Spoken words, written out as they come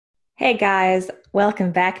Hey guys,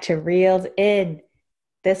 welcome back to Reeled In.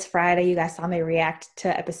 This Friday, you guys saw me react to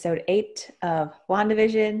episode 8 of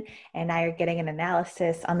WandaVision, and now you're getting an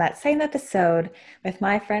analysis on that same episode with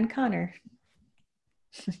my friend Connor.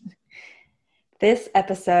 This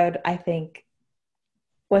episode, I think,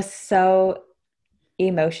 was so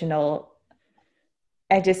emotional.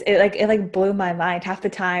 It blew my mind. Half the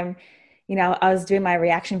time, I was doing my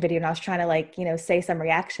reaction video and I was trying to say some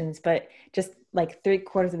reactions, but just like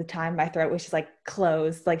three-quarters of the time my throat was just like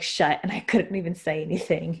closed, like shut, and I couldn't even say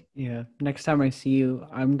anything. Yeah. Next time I see you,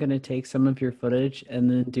 I'm gonna take some of your footage and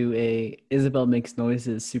then do a Isabel makes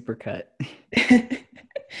noises supercut.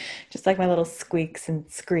 Just like my little squeaks and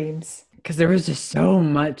screams. Because there was just so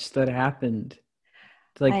much that happened.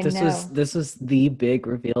 Like I know. this was the big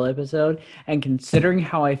reveal episode. And considering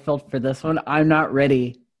how I felt for this one, I'm not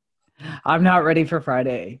ready. I'm not ready for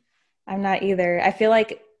Friday. I'm not either. I feel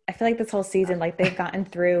like this whole season, like they've gotten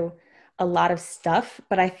through a lot of stuff,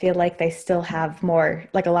 but I feel like they still have more,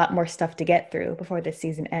 like a lot more stuff to get through before this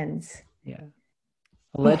season ends. Yeah.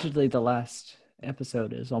 Allegedly the last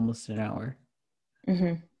episode is almost an hour.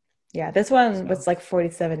 hmm Yeah, this one So was like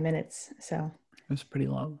 47 minutes. So it was pretty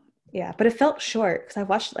long. yeah, but it felt short because I've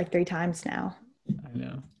watched it like three times now, I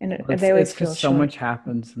know. and Well, they it's always because feel so short. much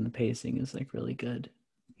happens and the pacing is like really good.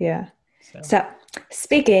 Yeah. So So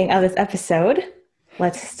speaking of this episode,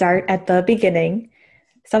 let's start at the beginning.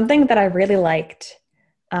 Something that I really liked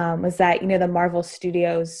was that, the Marvel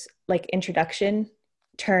Studios like introduction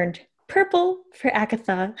turned purple for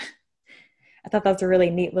Agatha. I thought that was a really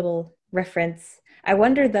neat little reference. I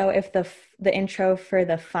wonder though if the intro for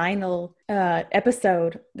the final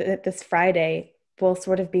episode this Friday will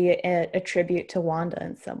sort of be a tribute to Wanda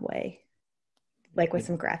in some way, like with yeah.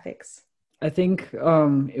 some graphics. I think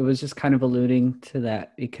it was just kind of alluding to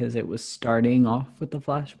that because it was starting off with the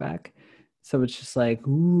flashback. So it's just like,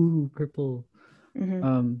 ooh, purple. hmm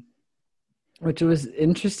Um, which was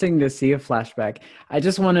interesting to see a flashback. I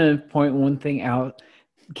just want to point one thing out.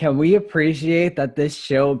 Can we appreciate that this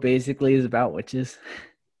show basically is about witches?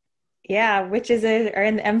 Yeah, witches are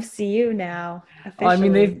in the MCU now I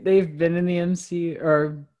mean, officially. they've been in the MCU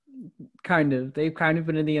or kind of. They've kind of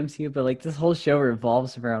been in the MCU, but like this whole show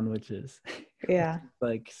revolves around witches, which Yeah. is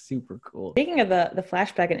like super cool. Speaking of the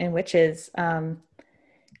flashback and witches,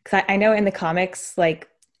 because I know in the comics, like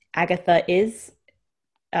Agatha is,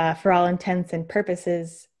 for all intents and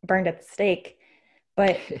purposes, burned at the stake.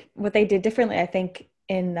 But what they did differently, I think,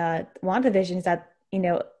 in WandaVision is that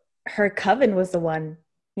her coven was the one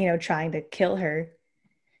trying to kill her,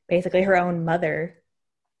 basically her own mother.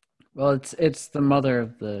 Well, it's the mother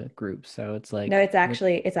of the group, so it's No, like it's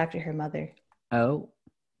actually her mother. oh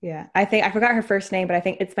Yeah, I think I forgot her first name, but I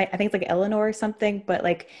think it's like Eleanor or something, but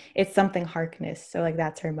like it's something Harkness, so like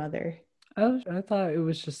that's her mother. I thought it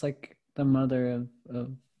was just like the mother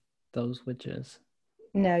of those witches.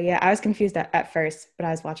 No, yeah, I was confused at first, but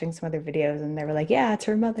I was watching some other videos and they were like, yeah, it's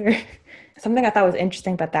her mother. Something I thought was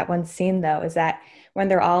interesting about that one scene though is that when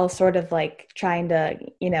they're all sort of like trying to,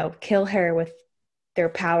 kill her with their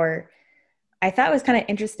power, I thought it was kind of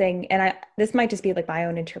interesting, and I this might just be like my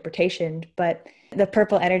own interpretation, but the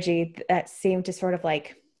purple energy that seemed to sort of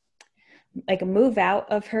like move out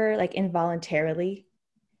of her like involuntarily.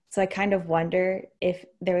 So I kind of wonder if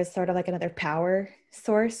there was sort of like another power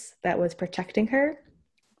source that was protecting her.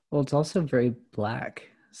 Well, it's also very black,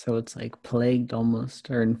 so it's like plagued almost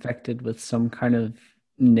or infected with some kind of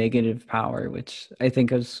negative power, which I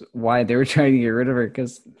think is why they were trying to get rid of her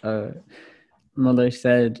because mother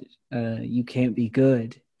said, "You can't be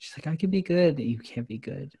good." She's like, "I can be good. You can't be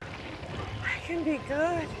good." I can be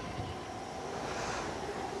good.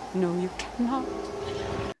 No, you cannot.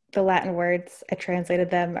 The Latin words, I translated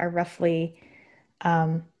them, are roughly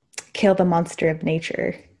um, kill the monster of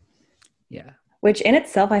nature, Yeah. which in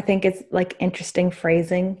itself I think is like interesting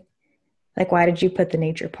phrasing. Like, why did you put the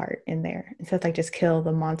nature part in there instead of like just kill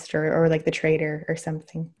the monster or like the traitor or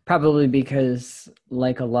something? Probably because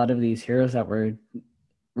like a lot of these heroes that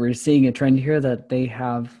we're seeing a trend here that they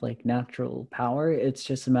have like natural power. It's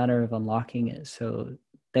just a matter of unlocking it. So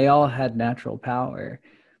they all had natural power,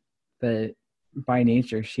 but by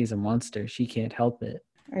nature she's a monster. She can't help it.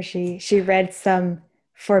 Or she read some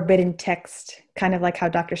forbidden text, kind of like how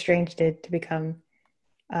Doctor Strange did to become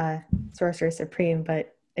uh, Sorcerer Supreme,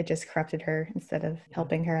 but it just corrupted her instead of Yeah.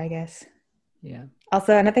 helping her, I guess. Yeah.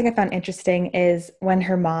 Also, another thing I found interesting is when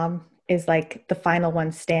her mom is like the final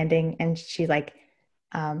one standing and she like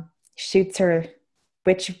shoots her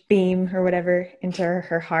witch beam or whatever into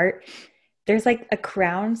her heart. There's like a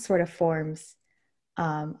crown sort of forms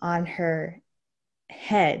on her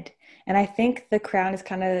head. And I think the crown is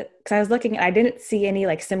kind of, because I was looking, I didn't see any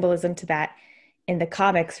like symbolism to that in the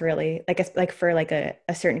comics, really, like like for like a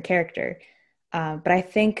certain character. But I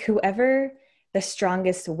think whoever the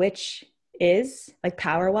strongest witch is, like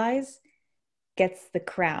power wise, gets the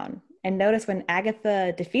crown. And notice when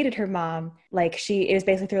Agatha defeated her mom, like she it was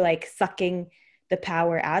basically through like sucking the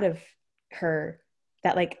power out of her,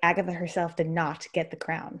 that like Agatha herself did not get the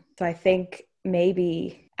crown. So I think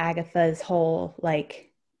maybe Agatha's whole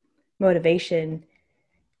like motivation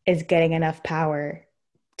is getting enough power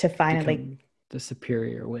to finally, Become the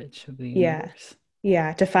superior witch of the yeah, universe.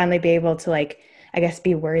 yeah, to finally be able to like, I guess,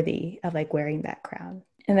 be worthy of like wearing that crown.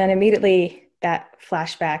 And then immediately that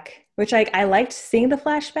flashback, which I liked seeing the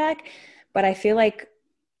flashback, but I feel like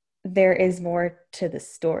there is more to the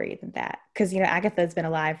story than that. Because, Agatha's been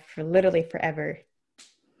alive for literally forever,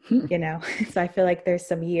 you know? So I feel like there's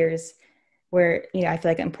some years where, I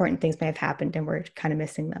feel like important things may have happened and we're kind of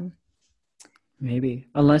missing them. Maybe.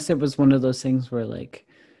 Unless it was one of those things where, like,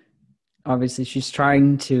 obviously she's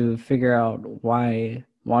trying to figure out why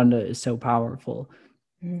Wanda is so powerful.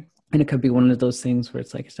 Mm-hmm. And it could be one of those things where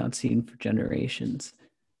it's like it's not seen for generations.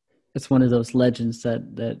 It's one of those legends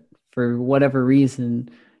that for whatever reason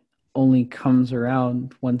only comes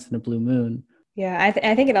around once in a blue moon. Yeah,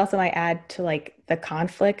 I think it also might add to like the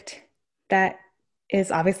conflict that is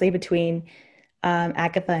obviously between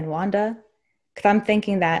Agatha and Wanda. Because I'm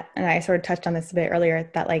thinking that, and I sort of touched on this a bit earlier,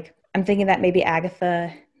 that like I'm thinking that maybe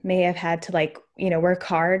Agatha may have had to like, work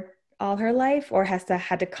hard all her life, or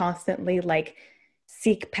had to constantly like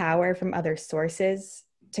seek power from other sources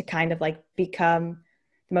to kind of like become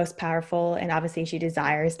the most powerful. And obviously she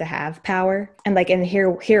desires to have power. And like, and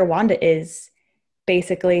here Wanda is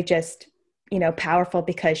basically just, powerful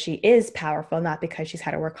because she is powerful, not because she's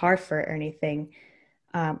had to work hard for it or anything.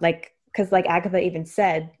 Because like Agatha even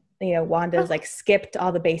said, Wanda's like skipped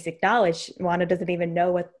all the basic knowledge. Wanda doesn't even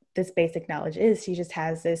know what this basic knowledge is. She just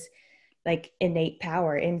has this like innate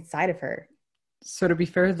power inside of her. So to be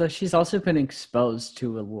fair, though, she's also been exposed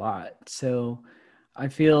to a lot. So I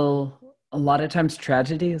feel a lot of times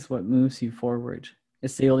tragedy is what moves you forward.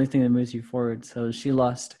 It's the only thing that moves you forward. So she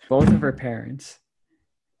lost both of her parents.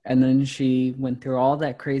 And then she went through all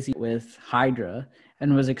that crazy with Hydra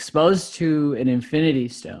and was exposed to an Infinity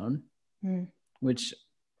Stone, which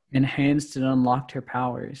enhanced and unlocked her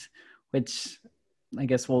powers, which I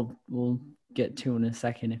guess we'll get to in a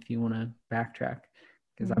second if you want to backtrack,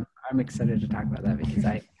 because I'm excited to talk about that because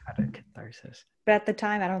I had a catharsis. But at the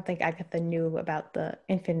time, I don't think Agatha knew about the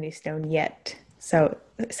Infinity Stone yet. So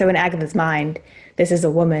in Agatha's mind, this is a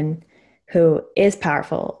woman who is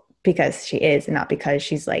powerful because she is, and not because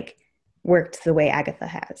she's like worked the way Agatha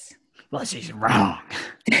has. Well, she's wrong.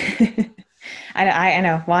 I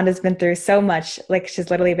know. Wanda's been through so much. Like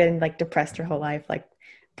she's literally been like depressed her whole life. Like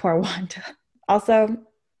poor Wanda. Also,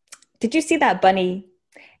 did you see that bunny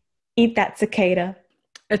eat that cicada?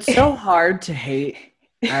 It's so hard to hate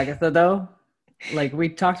Agatha though. Like we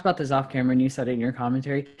talked about this off camera and you said it in your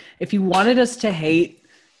commentary. If you wanted us to hate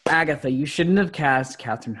Agatha, you shouldn't have cast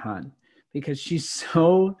Kathryn Hahn, because she's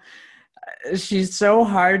so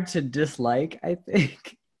hard to dislike, I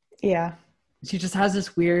think. Yeah. She just has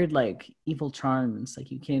this weird like evil charm. It's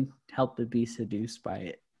like you can't help but be seduced by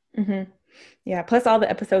it. Mm-hmm. Yeah. Plus all the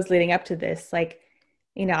episodes leading up to this, like,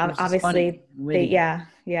 obviously and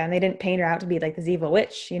they didn't paint her out to be like this evil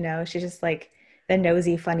witch, she's just like the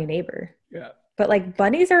nosy, funny neighbor. Yeah. But like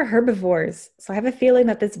bunnies are herbivores. So I have a feeling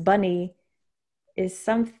that this bunny is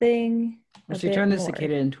something. Well, she turned the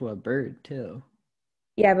cicada into a bird too.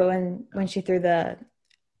 Yeah, but when she threw the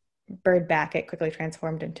bird back, it quickly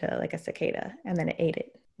transformed into like a cicada, and then it ate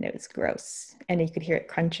it, and it was gross, and you could hear it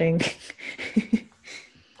crunching.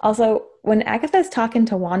 Also, when Agatha's talking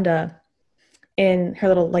to Wanda in her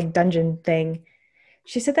little like dungeon thing,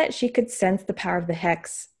 she said that she could sense the power of the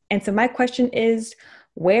hex. And so my question is,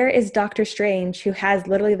 where is Doctor Strange, who has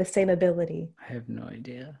literally the same ability? I have no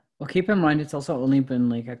idea. Well, keep in mind, it's also only been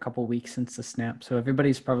like a couple weeks since the snap, so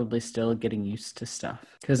everybody's probably still getting used to stuff.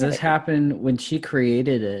 Because this happened when she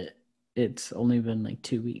created it. It's only been like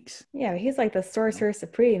 2 weeks. Yeah, but he's like the Sorcerer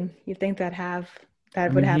Supreme. You'd think would have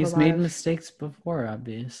he's made mistakes before,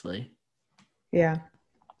 obviously. Yeah.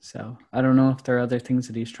 So I don't know if there are other things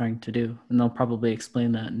that he's trying to do, and they'll probably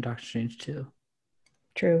explain that in Doctor Strange too.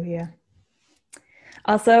 True, yeah.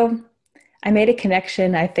 Also, I made a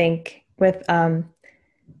connection, I think, with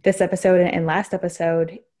this episode and last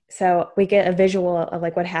episode. So we get a visual of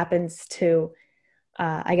like what happens to,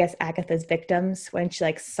 I guess, Agatha's victims when she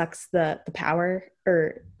like sucks the power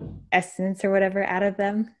or essence or whatever out of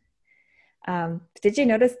them. Did you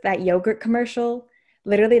notice that yogurt commercial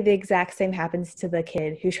literally the exact same happens to the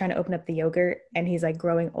kid who's trying to open up the yogurt, and he's like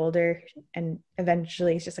growing older, and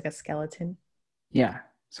eventually he's just like a skeleton. Yeah.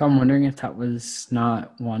 So I'm wondering if that was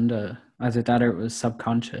not Wanda, either that or it was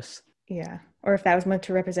subconscious Yeah. Or if that was meant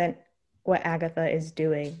to represent what Agatha is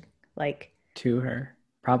doing. Like, to her,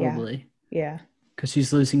 yeah. probably. Yeah. Because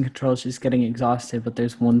she's losing control, she's getting exhausted, but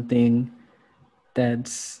there's one thing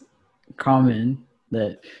that's common,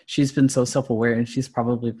 that she's been so self-aware, and she's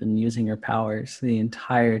probably been using her powers the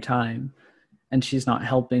entire time, and she's not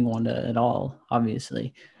helping Wanda at all,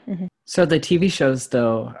 obviously. Mm-hmm. So the TV shows,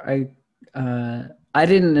 though, I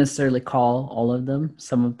didn't necessarily call all of them.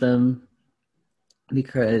 Some of them,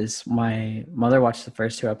 because my mother watched the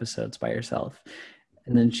first 2 episodes by herself,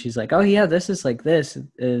 and then she's like, "Oh yeah, this is like this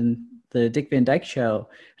in the Dick Van Dyke Show,"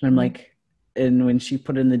 and I'm like, and when she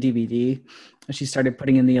put in the DVD, she started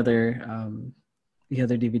putting in the other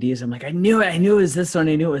DVDs. I'm like, I knew it was this one.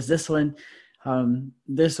 I knew it was this one.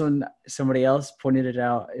 This one, somebody else pointed it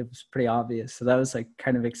out. It was pretty obvious. So that was like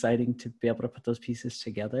kind of exciting to be able to put those pieces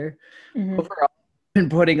together. Mm-hmm. Overall, I've been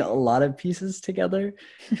putting a lot of pieces together,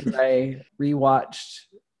 because I rewatched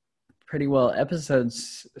pretty well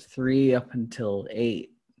episodes 3 up until 8.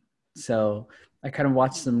 So I kind of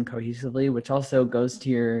watched them cohesively, which also goes to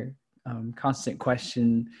your constant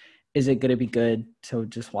question, is it going to be good to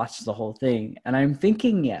just watch the whole thing? And I'm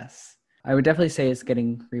thinking yes. I would definitely say it's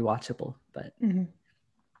getting rewatchable, but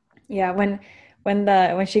yeah, when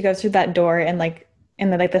she goes through that door, and like,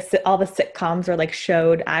 and like all the sitcoms were like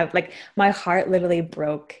showed, I like, my heart literally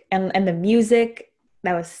broke, and the music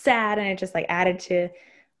that was sad, and it just like added to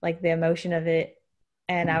like the emotion of it,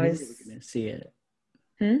 and I was going to see it.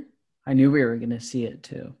 I knew we were going to see it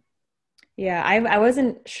too. Yeah, I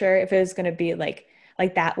wasn't sure if it was going to be like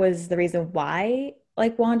that was the reason why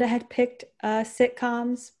like Wanda had picked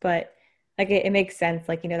sitcoms, but like it makes sense.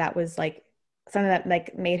 Like, that was like something that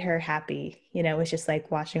like made her happy, was just like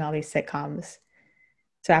watching all these sitcoms.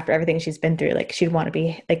 So after everything she's been through, like she'd want to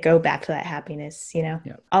be like go back to that happiness.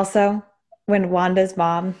 Yep. Also, when Wanda's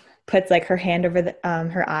mom puts like her hand over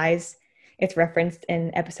her eyes, it's referenced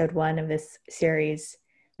in episode 1 of this series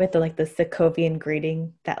with the Sokovian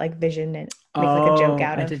greeting that like Vision and make like a joke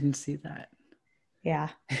out of. I didn't see that. Yeah.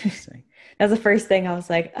 Interesting. That was the first thing I was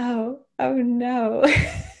like, oh no.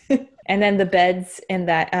 And then the beds in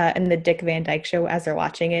that in the Dick Van Dyke Show as they're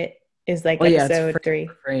watching it is like episode 3.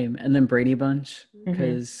 Frame. And then Brady Bunch,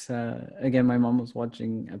 because again, my mom was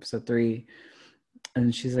watching episode 3,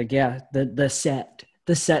 and she's like, yeah, the set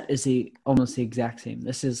is almost the exact same.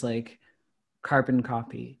 This is like carbon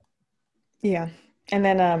copy. Yeah. And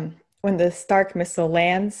then when the Stark missile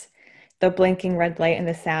lands, the blinking red light and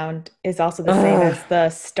the sound is also the same as the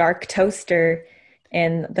Stark toaster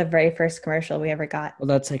in the very first commercial we ever got. Well,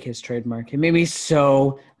 that's like his trademark. It made me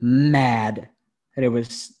so mad that it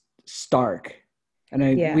was Stark. And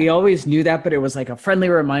we always knew that, but it was like a friendly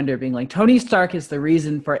reminder being like, Tony Stark is the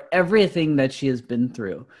reason for everything that she has been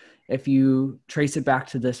through, if you trace it back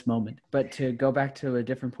to this moment. But to go back to a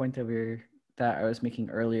different point that I was making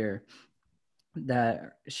earlier,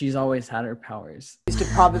 that she's always had her powers. Used a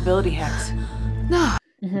probability hex. No.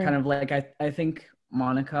 Kind of like I think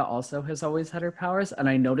Monica also has always had her powers, and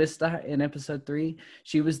I noticed that in episode 3,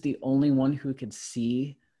 she was the only one who could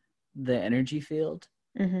see the energy field.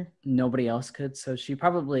 Nobody else could, so she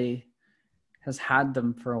probably has had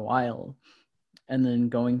them for a while, and then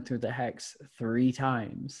going through the hex 3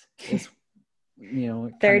 times is,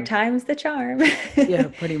 third time's the charm. Yeah,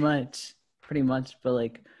 pretty much, but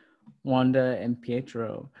like Wanda and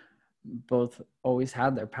Pietro both always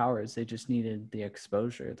had their powers. They just needed the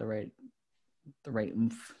exposure, the right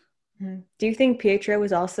oomph. Do you think Pietro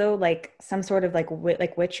was also like some sort of like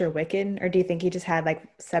witch or Wiccan, or do you think he just had like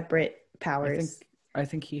separate powers? I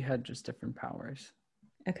think he had just different powers.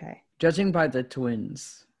 Okay. Judging by the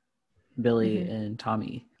twins, Billy and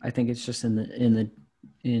Tommy, I think it's just in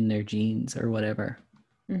their genes or whatever.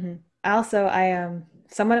 Also,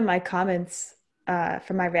 someone in my comments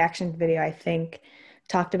from my reaction video, I think,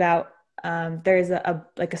 talked about there's a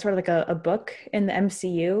sort of like a book in the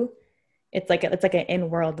MCU. It's like an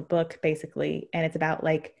in-world book basically, and it's about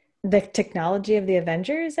like the technology of the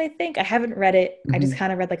Avengers. I think I haven't read it. I just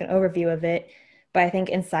kind of read like an overview of it, but I think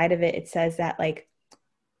inside of it says that like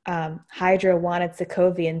Hydra wanted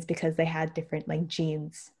Sokovians because they had different like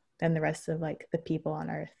genes than the rest of like the people on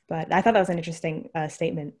Earth. But I thought that was an interesting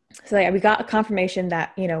statement. So we got a confirmation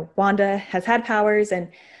that, Wanda has had powers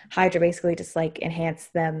and Hydra basically just like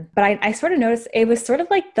enhanced them. But I sort of noticed it was sort of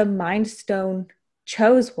like the Mind Stone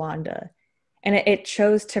chose Wanda, and it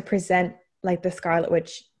chose to present like the Scarlet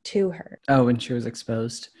Witch to her. Oh, when she was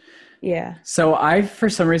exposed. Yeah. So I, for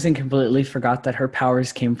some reason, completely forgot that her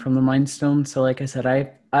powers came from the Mind Stone. So like I said,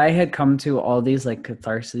 I had come to all these like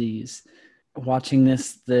catharses watching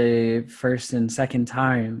this the first and second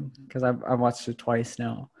time, because I watched it twice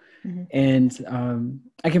now. Mm-hmm. And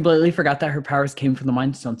I completely forgot that her powers came from the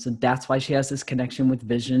Mind Stone. So that's why she has this connection with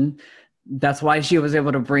Vision. That's why she was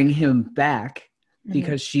able to bring him back,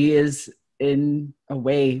 because she is in a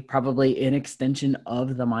way probably an extension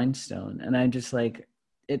of the Mind Stone. And I just like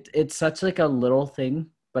it's such like a little thing,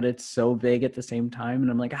 but it's so big at the same time. And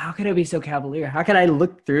I'm like, how could I be so cavalier? How could I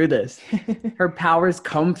look through this? Her powers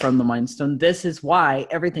come from the Mind Stone. This is why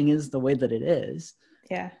everything is the way that it is.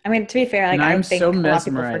 Yeah. I mean, to be fair, like And I I'm think so a lot of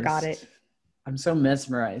people forgot it. I'm so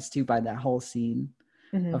mesmerized too by that whole scene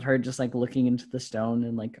of her just like looking into the stone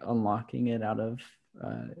and like unlocking it out of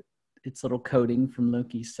its little coating from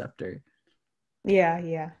Loki's scepter. Yeah,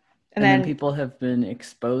 yeah. And then people have been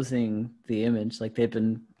exposing the image, like they've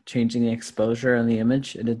been changing the exposure on the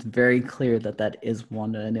image, and it's very clear that that is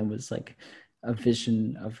Wanda, and it was like a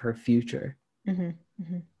vision of her future.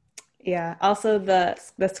 Yeah. Also, the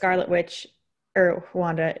Scarlet Witch, or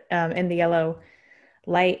Wanda, in the yellow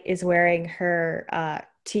light is wearing her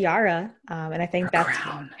tiara, and I think that's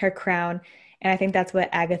her crown, and I think that's what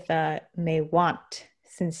Agatha may want,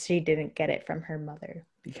 since she didn't get it from her mother.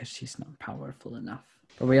 Because she's not powerful enough.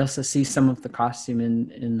 But we also see some of the costume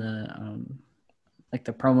in the like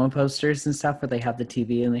the promo posters and stuff, where they have the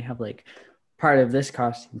TV and they have like part of this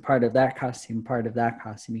costume, part of that costume, part of that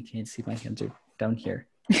costume. You can't see, my hands are down here.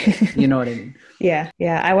 You know what I mean? Yeah.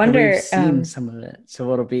 I wonder. And we've seen some of it.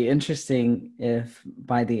 So it'll be interesting if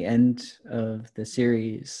by the end of the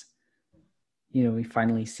series, you know, we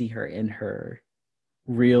finally see her in her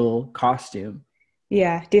real costume.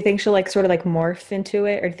 Yeah. Do you think she'll like sort of like morph into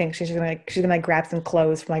it, or do you think she's gonna grab some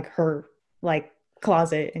clothes from like her like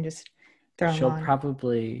closet and just throw them on? She'll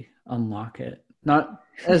probably unlock it, not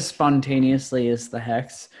as spontaneously as the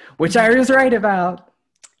Hex, which I was right about.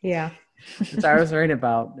 Yeah. Which I was right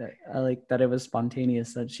about. I like that it was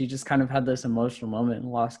spontaneous, that she just kind of had this emotional moment and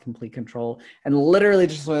lost complete control and literally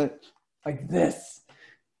just went like this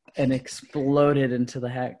and exploded into the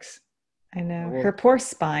Hex. I know. Her poor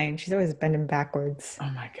spine. She's always bending backwards. Oh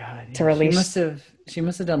my God. Yeah. To release. She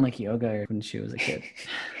must have done like yoga when she was a kid.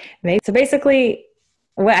 So basically,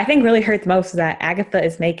 what I think really hurts most is that Agatha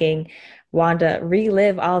is making Wanda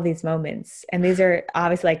relive all these moments. And these are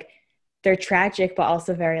obviously like, they're tragic, but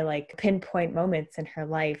also very like pinpoint moments in her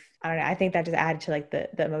life. I don't know. I think that just added to like the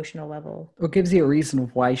emotional level. What gives you a reason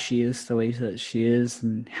of why she is the way that she is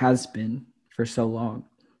and has been for so long.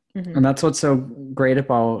 And that's what's so great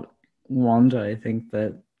about Wanda. I think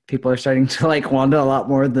that people are starting to like Wanda a lot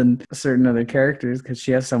more than certain other characters, because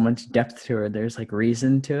she has so much depth to her. There's like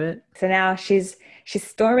reason to it. So now she's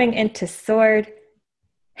storming into Sword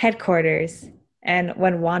headquarters, and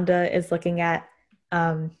when Wanda is looking at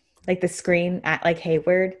like the screen at like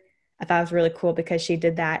Hayward, I thought it was really cool because she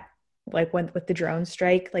did that like with the drone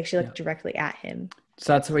strike, like she looked directly at him.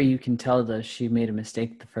 So that's where you can tell that she made a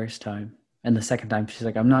mistake the first time, and the second time she's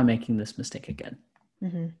like, I'm not making this mistake again.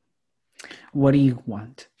 What do you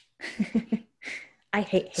want? I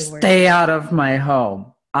hate Hayward. Stay out of my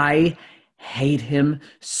home. I hate him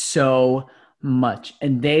so much,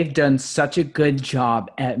 and they've done such a good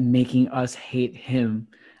job at making us hate him.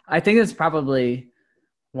 I think that's probably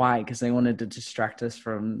why, because they wanted to distract us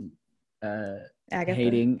from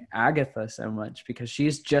hating Agatha so much, because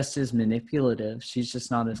she's just as manipulative. She's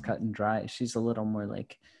just not as cut and dry. She's a little more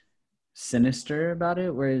like sinister about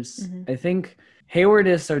it, whereas I think Hayward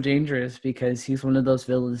is so dangerous because he's one of those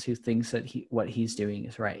villains who thinks that what he's doing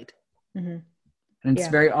is right. And it's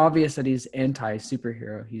very obvious that he's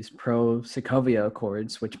anti-superhero. He's pro-Sokovia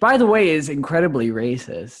Accords, which, by the way, is incredibly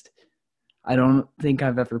racist. I don't think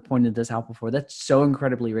I've ever pointed this out before. That's so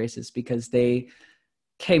incredibly racist, because they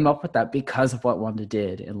came up with that because of what Wanda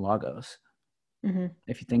did in Lagos,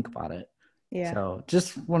 if you think about it. Yeah. So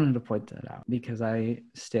just wanted to point that out because I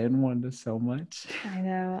stan Wanda so much. I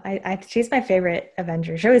know. She's my favorite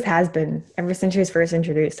Avenger. She always has been. Ever since she was first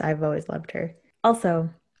introduced, I've always loved her. Also,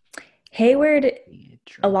 Hayward,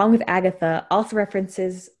 along with Agatha, also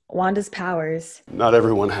references Wanda's powers. Not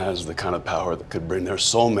everyone has the kind of power that could bring their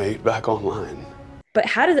soulmate back online. But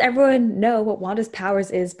how does everyone know what Wanda's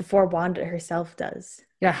powers is before Wanda herself does?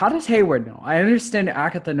 Yeah, how does Hayward know? I understand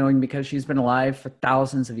Agatha knowing because she's been alive for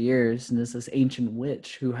thousands of years and is this ancient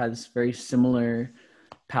witch who has very similar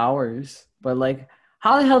powers. But like,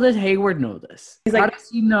 how the hell did Hayward know this? How does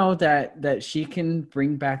he know that she can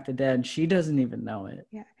bring back the dead? She doesn't even know it.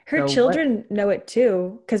 Yeah, her children know it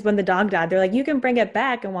too, because when the dog died, they're like, you can bring it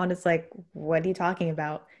back. And Wanda's like, what are you talking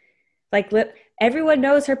about? Like, everyone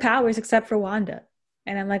knows her powers except for Wanda.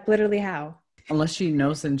 And I'm like, literally how? Unless she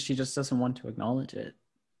knows and she just doesn't want to acknowledge it.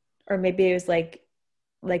 Or maybe it was like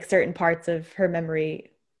certain parts of her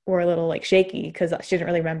memory were a little like shaky because she didn't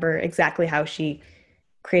really remember exactly how she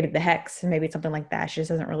created the hex. Maybe it's something like that. She just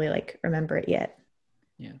doesn't really like remember it yet.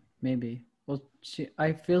 Yeah, maybe. Well,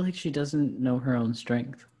 I feel like she doesn't know her own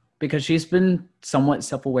strength because she's been somewhat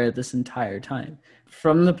self-aware this entire time.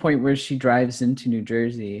 From the point where she drives into New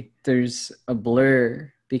Jersey, there's a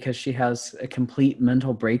blur because she has a complete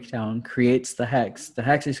mental breakdown, creates the hex. The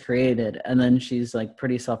hex is created, and then she's like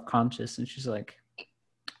pretty self-conscious, and she's like,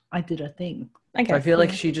 I did a thing. I guess. So I feel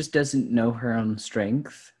like she just doesn't know her own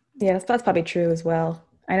strength. Yeah, that's probably true as well.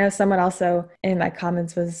 I know someone also in my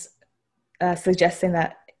comments was suggesting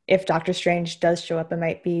that if Doctor Strange does show up, it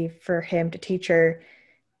might be for him to teach her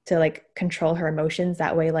to like control her emotions.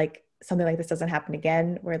 That way, like something like this doesn't happen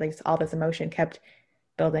again, where like all this emotion kept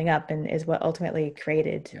building up and is what ultimately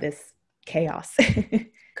created this chaos.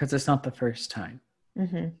 Because it's not the first time.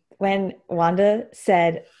 Mm-hmm. When Wanda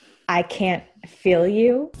said, I can't feel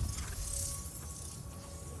you.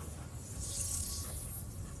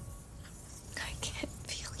 I can't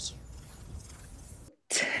feel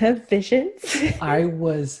To Visions. I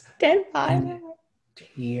was dead in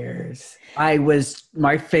tears.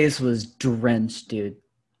 My face was drenched, dude.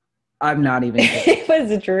 I'm not even kidding. It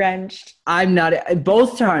was drenched. I'm not,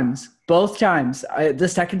 both times. The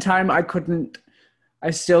second time I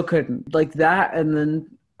still couldn't. Like that, and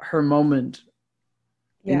then her moment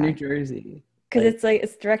in New Jersey. Because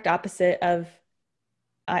it's direct opposite of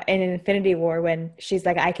in Infinity War when she's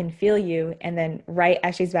like, I can feel you. And then right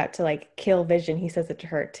as she's about to like kill Vision, he says it to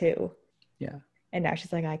her too. Yeah. And now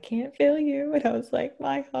she's like, I can't feel you. And I was like,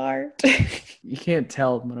 my heart. You can't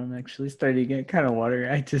tell, but I'm actually starting to get kind of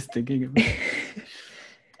watery-eyed just thinking about it.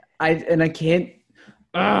 I can't,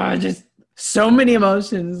 just so many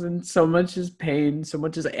emotions and so much is pain, so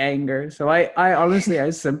much is anger. So I honestly, I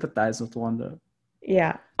sympathize with Wanda.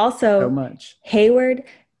 Yeah. Also, so much. Hayward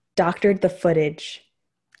doctored the footage.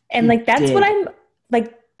 And like, that's what I'm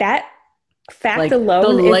like, that fact like, alone.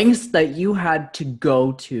 The lengths that you had to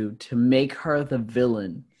go to make her the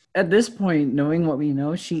villain. At this point, knowing what we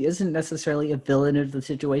know, she isn't necessarily a villain of the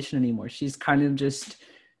situation anymore. She's kind of just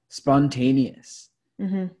spontaneous.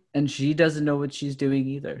 Mm-hmm. And she doesn't know what she's doing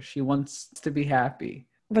either. She wants to be happy.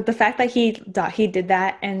 But the fact that he did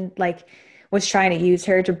that and like was trying to use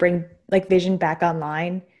her to bring like Vision back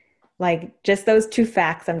online, like just those two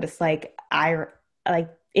facts, I'm just like,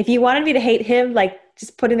 if you wanted me to hate him, like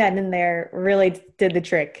just putting that in there really did the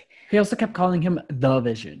trick. He also kept calling him the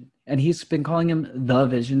Vision. And he's been calling him the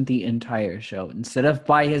Vision the entire show. Instead of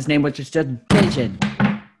by his name, which is just Vision.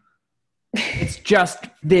 It's just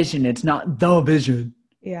Vision. It's not the Vision.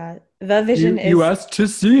 Yeah. The Vision is... You asked to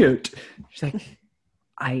see it. She's like,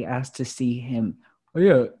 I asked to see him. Oh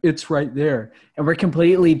yeah, it's right there. And we're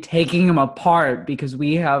completely taking him apart because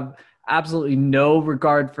we have absolutely no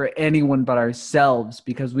regard for anyone but ourselves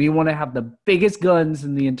because we want to have the biggest guns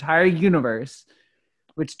in the entire universe,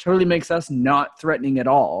 which totally makes us not threatening at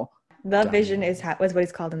all. The Vision was what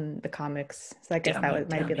he's called in the comics. So I guess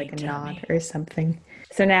might be like a nod or something.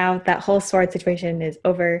 So now that whole sword situation is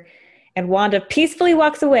over and Wanda peacefully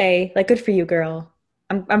walks away. Like, good for you, girl.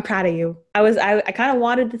 I'm proud of you. I kind of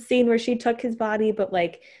wanted the scene where she took his body, but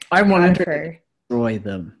like I wanted her to destroy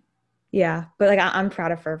them. Yeah, but like I'm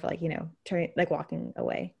proud of her for like, turning, like walking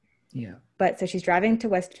away. Yeah. But so she's driving to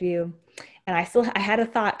Westview, and I had a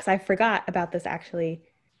thought because I forgot about this actually.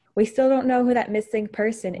 We still don't know who that missing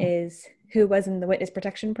person is who was in the witness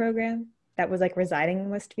protection program that was like residing in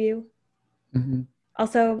Westview. Mm-hmm.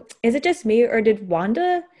 Also, is it just me or did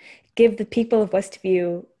Wanda give the people of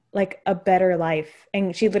Westview like a better life?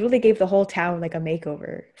 And she literally gave the whole town like a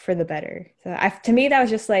makeover for the better. So to me, that was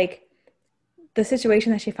just like the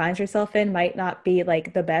situation that she finds herself in might not be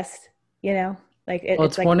like the best, like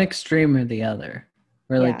it's like, one extreme or the other.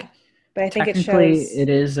 Where like, but I think it technically shows it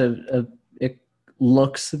is it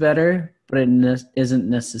looks better, but it isn't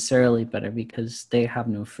necessarily better because they have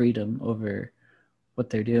no freedom over what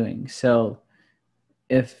they're doing. So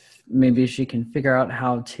if maybe she can figure out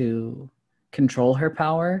how to control her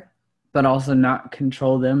power, but also not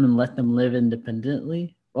control them and let them live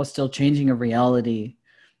independently while still changing a reality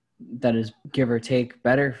that is, give or take,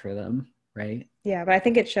 better for them, right? Yeah, but I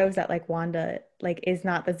think it shows that like Wanda like is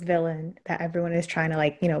not this villain that everyone is trying to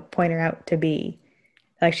like, point her out to be.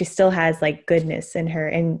 Like she still has like goodness in her,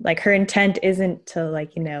 and like her intent isn't to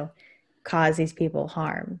like, cause these people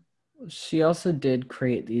harm. She also did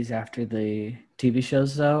create these after the TV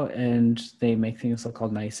shows though, and they make things look all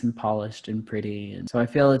nice and polished and pretty. And so I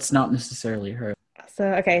feel it's not necessarily her.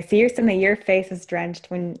 So okay, so you're saying that your face was drenched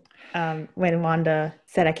when Wanda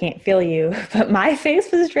said I can't feel you, but my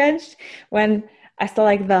face was drenched when I saw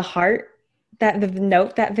like the heart that the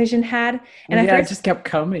note that Vision had. And Well, at yeah, it first just kept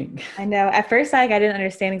coming. I know at first like I didn't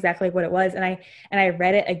understand exactly what it was, and I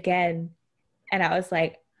read it again and I was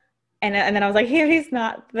like and then I was like, here he's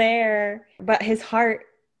not there. But his heart,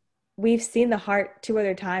 we've seen the heart two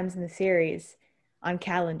other times in the series on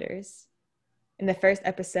calendars. In the first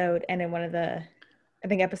episode and in one of the I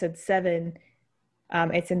think episode 7,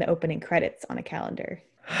 it's in the opening credits on a calendar.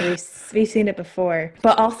 So we've seen it before.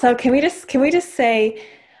 But also, can we just say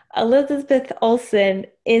Elizabeth Olsen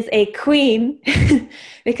is a queen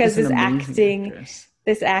because She's an amazing actress.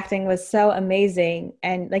 this acting was so amazing,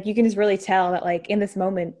 and like you can just really tell that like in this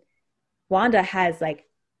moment, Wanda has like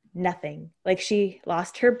nothing. Like she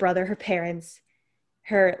lost her brother, her parents,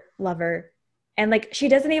 her lover, and like she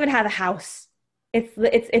doesn't even have a house. It's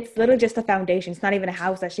literally just a foundation. It's not even a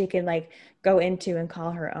house that she can like go into and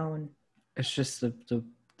call her own. It's just the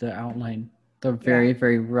outline, the very,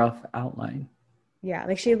 very rough outline. Yeah,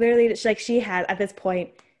 like she literally like she has at this point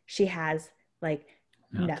she has like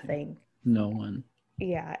nothing. No one.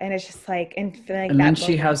 Yeah, and it's just like and feeling like And that then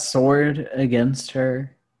she moment. has Sword against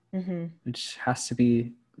her, which has to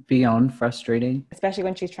be beyond frustrating. Especially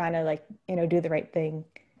when she's trying to like do the right thing.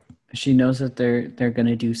 She knows that they're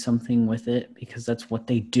gonna do something with it because that's what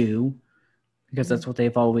they do, because that's what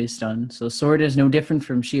they've always done. So Sword is no different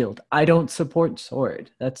from Shield. I don't support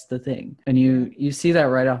Sword. That's the thing, and you see that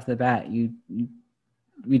right off the bat.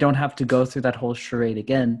 We don't have to go through that whole charade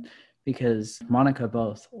again because Monica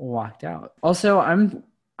both walked out. Also,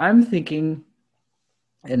 I'm thinking,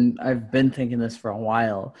 and I've been thinking this for a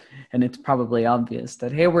while, and it's probably obvious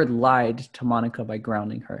that Hayward lied to Monica by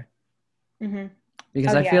grounding her.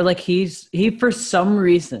 Because I feel like he for some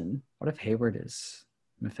reason, what if Hayward is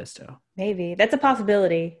Mephisto? Maybe that's a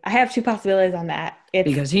possibility. I have two possibilities on that.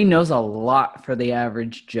 Because he knows a lot for the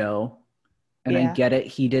average Joe, and I get it.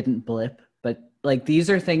 He didn't blip, but like these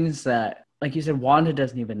are things that, like you said, Wanda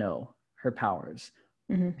doesn't even know her powers.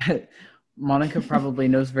 Monica probably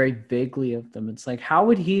knows very vaguely of them. It's like, how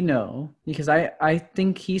would he know? Because I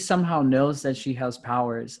think he somehow knows that she has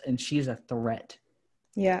powers and she's a threat.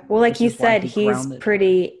 Yeah. Well, like you said, he's grounded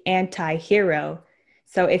pretty anti-hero.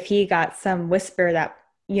 So if he got some whisper that,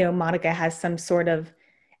 Monica has some sort of,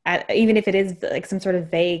 even if it is like some sort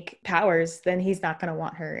of vague powers, then he's not going to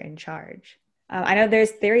want her in charge. I know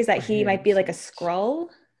there's theories that he might be like a Skrull.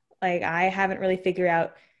 Like I haven't really figured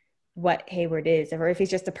out what Hayward is, or if he's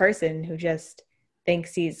just a person who just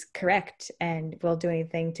thinks he's correct and will do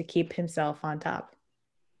anything to keep himself on top.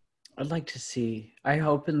 I'd like to see, I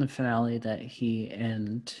hope in the finale that he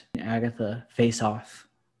and Agatha face off.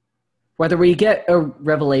 Whether we get a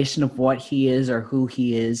revelation of what he is or who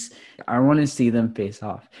he is, I want to see them face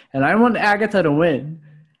off. And I want Agatha to win.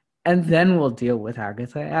 And then we'll deal with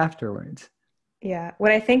Agatha afterwards. Yeah.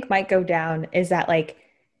 What I think might go down is that like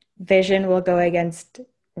Vision will go against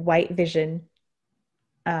White Vision.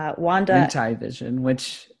 Wanda. Anti-Vision,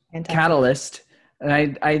 which Catalyst. And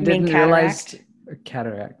I didn't realize, or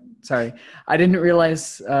Cataract. Sorry. I didn't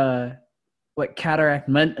realize what Cataract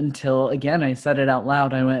meant until, again, I said it out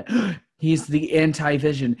loud. I went, he's the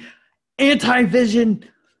anti-Vision. Anti-Vision!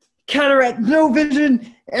 Cataract, no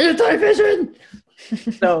vision! Anti-Vision!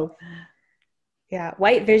 So, yeah,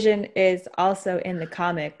 White Vision is also in the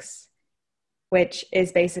comics, which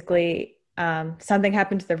is basically something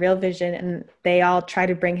happened to the real Vision and they all try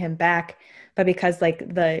to bring him back. But because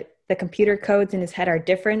like the computer codes in his head are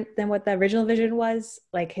different than what the original Vision was,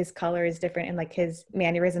 like his color is different and like his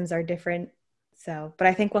mannerisms are different. So, but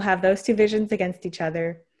I think we'll have those two Visions against each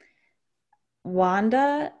other.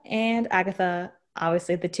 Wanda and Agatha,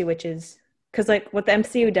 obviously the two witches, because like what the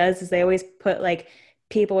MCU does is they always put like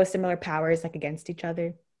people with similar powers like against each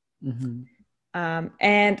other. But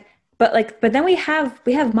then we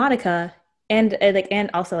have Monica and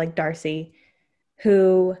also like Darcy,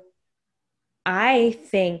 who I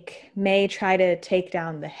think may try to take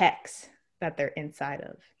down the hex that they're inside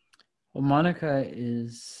of. Well, Monica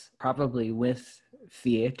is probably with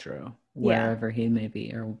Pietro, wherever he may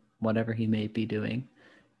be, or whatever he may be doing.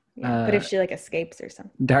 Yeah, but if she like escapes or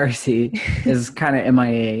something. Darcy is kind of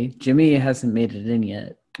MIA. Jimmy hasn't made it in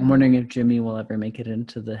yet. I'm wondering if Jimmy will ever make it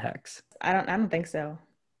into the hex. I don't think so.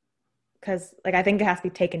 Because like I think it has to be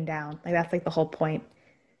taken down. Like that's like the whole point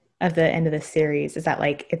of the end of the series is that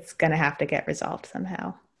like it's gonna have to get resolved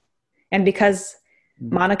somehow. And because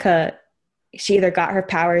Monica, she either got her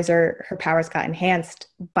powers or her powers got enhanced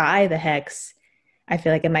by the hex, I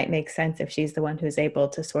feel like it might make sense if she's the one who's able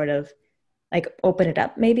to sort of like open it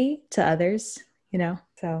up maybe to others,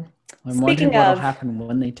 So I'm wondering Speaking what'll of, happen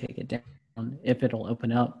when they take it down, if it'll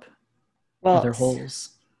open up well, other holes.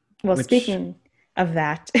 well, Which, speaking of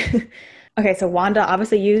that, okay, so Wanda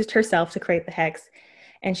obviously used herself to create the hex,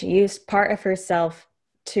 and she used part of herself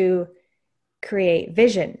to create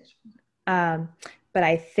Vision. Um, but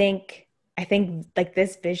I think like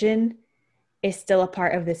this Vision is still a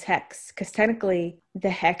part of this hex because technically the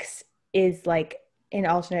hex is like an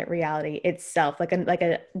alternate reality itself, like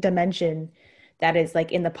a dimension that is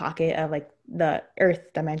like in the pocket of like the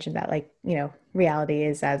Earth dimension that like reality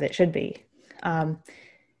is as it should be. Um,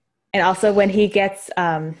 and also when he gets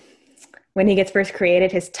first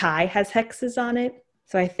created, his tie has hexes on it.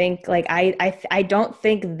 So I think like I don't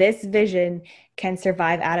think this Vision can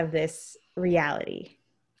survive out of this reality.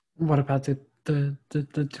 what about the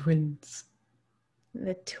twins?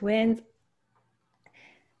 The twins,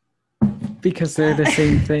 Because they're the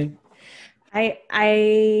same thing. I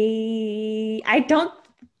don't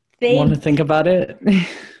Want to think think about it?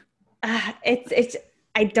 it's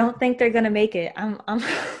I don't think they're gonna make it. I'm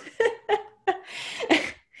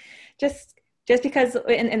just just because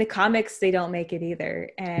in the comics they don't make it either.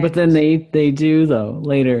 But And then they do though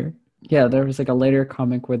later. Yeah, there was like a later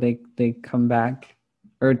comic where they come back,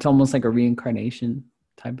 or it's almost like a reincarnation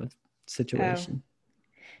type of oh, situation.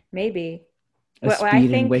 maybe A what I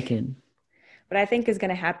Speed and think Wiccan. what I think is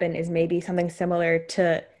gonna happen is maybe something similar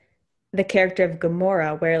to the character of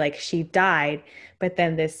Gamora, where like she died, but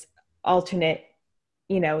then this alternate,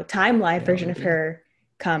 timeline version of Reality. her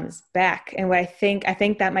comes back. And what I think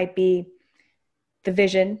that might be the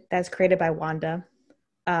Vision that's created by Wanda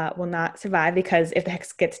will not survive because if the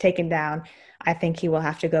hex gets taken down, I think he will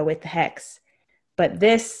have to go with the hex. But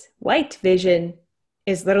this white Vision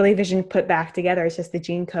is literally Vision put back together. It's just the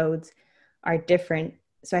gene codes are different.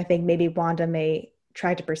 So I think maybe Wanda may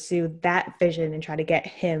try to pursue that Vision and try to get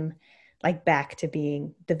him like back to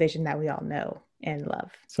being the Vision that we all know and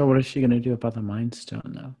love. So what is she gonna do about the Mind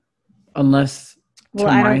Stone though? Unless Well,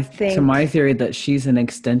 I don't to my think. theory that she's an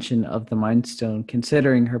extension of the Mind Stone,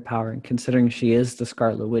 considering her power and considering she is the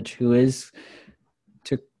Scarlet Witch, who is,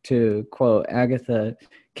 to quote Agatha,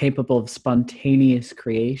 capable of spontaneous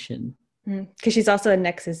creation. Because she's also a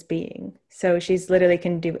Nexus being. So she's literally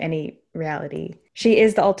can do any reality. She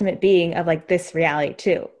is the ultimate being of like this reality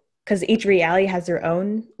too. Because each reality has their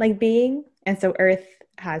own like being. And so Earth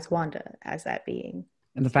has Wanda as that being.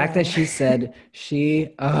 And the fact that So she said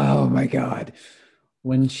oh my God,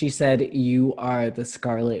 when she said you are the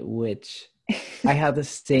Scarlet Witch, I had the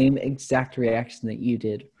same exact reaction that you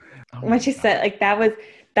did. Oh when my she God. said like that was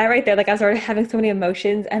that right there, like I was already having so many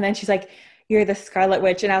emotions. And then she's like, "You're the Scarlet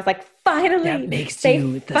Witch." And I was like, That finally, makes they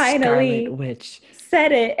you the Scarlet finally Witch.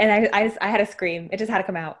 said it. And I had to scream. It just had to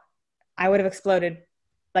come out. I would have exploded.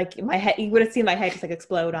 Like my head, you would have seen my head just like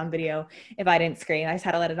explode on video if I didn't scream. I just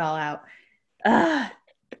had to let it all out. Ugh,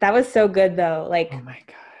 that was so good though. Like, Oh my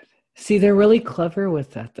God. See, they're really clever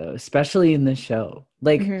with that though, especially in the show.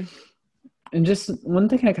 Like, mhm. and just one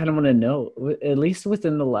thing I kind of want to know, at least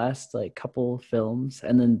within the last like couple films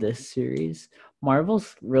and then this series,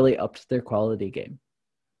 Marvel's really upped their quality game.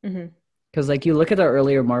 Mhm. Because like you look at the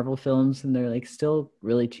earlier Marvel films and they're like still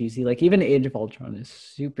really cheesy. Like even Age of Ultron is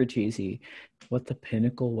super cheesy. What the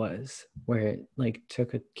pinnacle was, where it like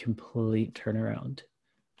took a complete turnaround.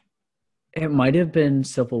 It might have been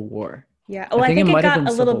Civil War. Yeah. I Well, I think it think it might have got been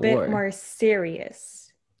a little Civil bit War. more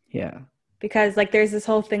serious Yeah. because like there's this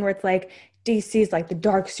whole thing where it's like DC's like the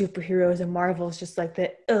dark superheroes and Marvel's just like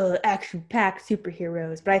the action-packed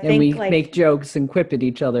superheroes. But I And we think like make jokes and quip at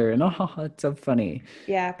each other and oh, it's so funny.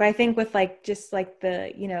 yeah, but I think with like just like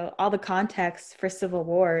the, all the context for Civil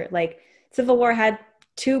War, like Civil War had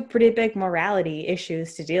two pretty big morality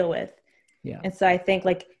issues to deal with. Yeah. And so I think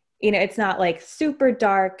like, it's not like super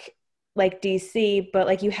dark like DC, but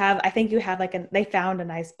like I think you have like they found a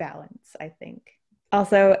nice balance, I think.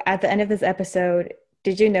 Also, at the end of this episode,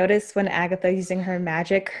 did you notice when Agatha using her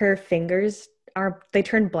magic, her fingers they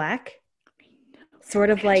turn black? Sort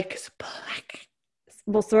of Magic like, is black.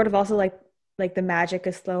 well, sort of also like the magic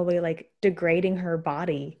is slowly like degrading her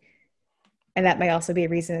body. And that may also be a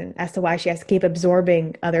reason as to why she has to keep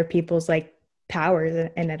absorbing other people's like powers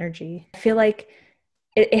and energy. I feel like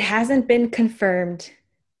it hasn't been confirmed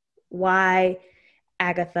why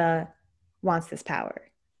Agatha wants this power.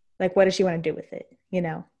 Like, what does she want to do with it?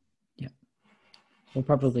 Yeah. We'll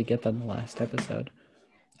probably get that in the last episode.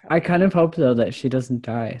 I kind of hope though that she doesn't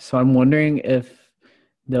die. So I'm wondering if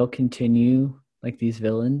they'll continue like these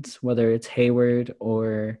villains, whether it's Hayward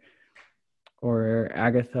or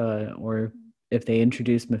Agatha, or if they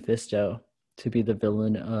introduce Mephisto to be the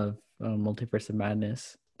villain of Multiverse of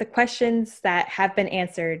Madness. The questions that have been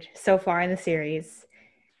answered so far in the series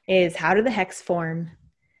is how did the hex form?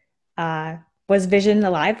 Was Vision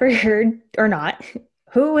alive or not?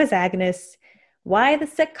 Who was Agnes? Why the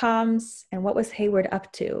sitcoms? And what was Hayward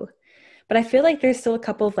up to? But I feel like there's still a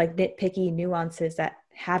couple of like nitpicky nuances that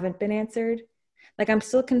haven't been answered. Like I'm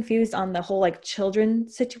still confused on the whole like children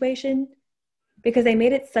situation because they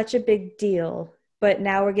made it such a big deal, but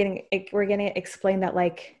now we're getting it explained that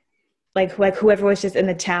like whoever was just in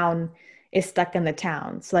the town is stuck in the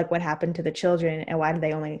town. So like what happened to the children and why did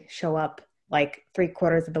they only show up like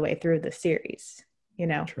 3/4 of the way through the series, you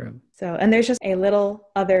know? True. So, and there's just a little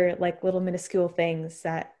other like little minuscule things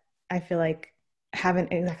that I feel like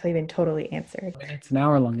haven't exactly been totally answered. I mean, it's an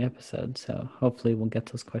hour-long episode, so hopefully we'll get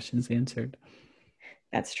those questions answered.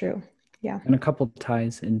 That's true. Yeah. And a couple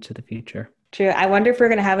ties into the future. True. I wonder if we're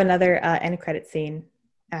going to have another end credit scene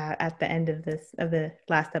at the end of the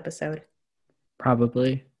last episode.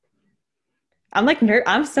 Probably. I'm like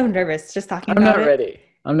I'm so nervous just talking I'm about not it. ready.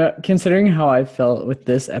 I'm not, considering how I felt with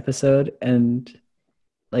this episode, and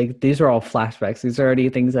like these are all flashbacks. These are already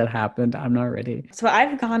things that happened. I'm not ready. So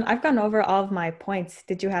I've gone over all of my points.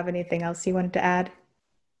 Did you have anything else you wanted to add?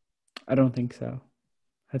 I don't think so.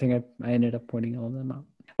 I think I ended up pointing all of them out.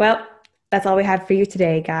 Well, that's all we had for you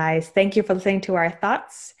today, guys. Thank you for listening to our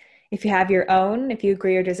thoughts. If you have your own, if you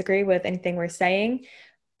agree or disagree with anything we're saying,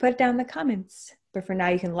 put it down in the comments. But for now,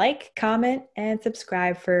 you can like, comment, and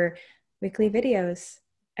subscribe for weekly videos.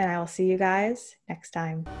 And I will see you guys next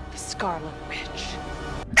time. The Scarlet Witch.